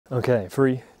Okay,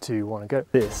 3, 2, 1, go.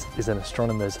 This is an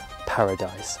astronomer's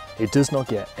paradise. It does not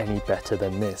get any better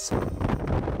than this.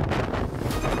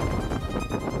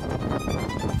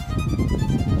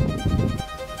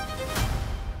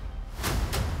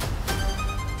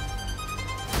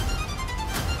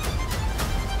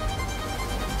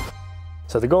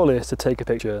 So the goal is to take a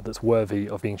picture that's worthy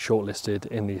of being shortlisted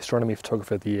in the Astronomy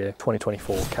Photographer of the Year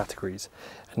 2024 categories,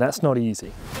 and that's not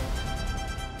easy.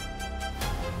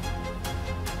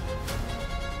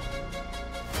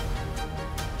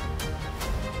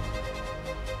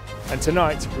 And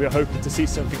tonight we are hoping to see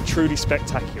something truly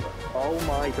spectacular. Oh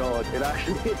my god, it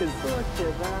actually is. Look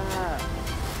at that!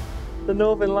 The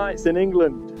Northern Lights in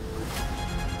England.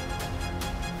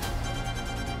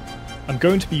 I'm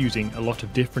going to be using a lot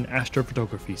of different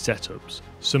astrophotography setups.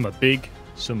 Some are big,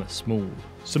 some are small,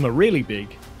 some are really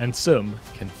big, and some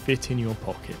can fit in your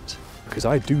pocket. Because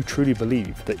I do truly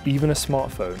believe that even a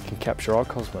smartphone can capture our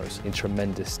cosmos in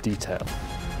tremendous detail.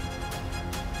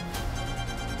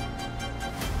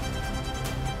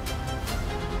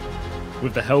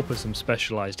 With the help of some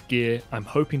specialised gear, I'm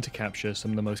hoping to capture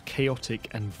some of the most chaotic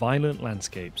and violent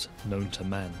landscapes known to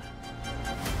man.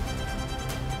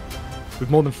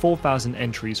 With more than 4,000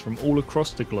 entries from all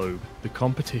across the globe, the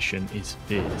competition is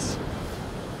fierce.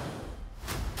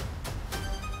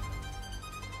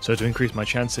 So to increase my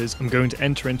chances, I'm going to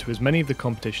enter into as many of the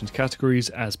competition's categories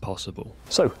as possible.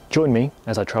 So join me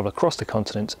as I travel across the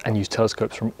continent and use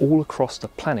telescopes from all across the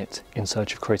planet in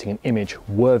search of creating an image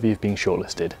worthy of being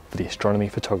shortlisted for the Astronomy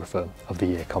Photographer of the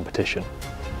Year competition. It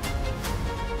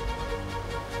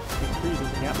freezes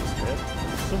in the atmosphere.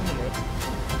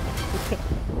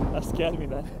 That scared me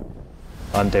then.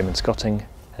 I'm Damon Scotting,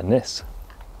 and this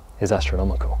is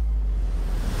Astronomical.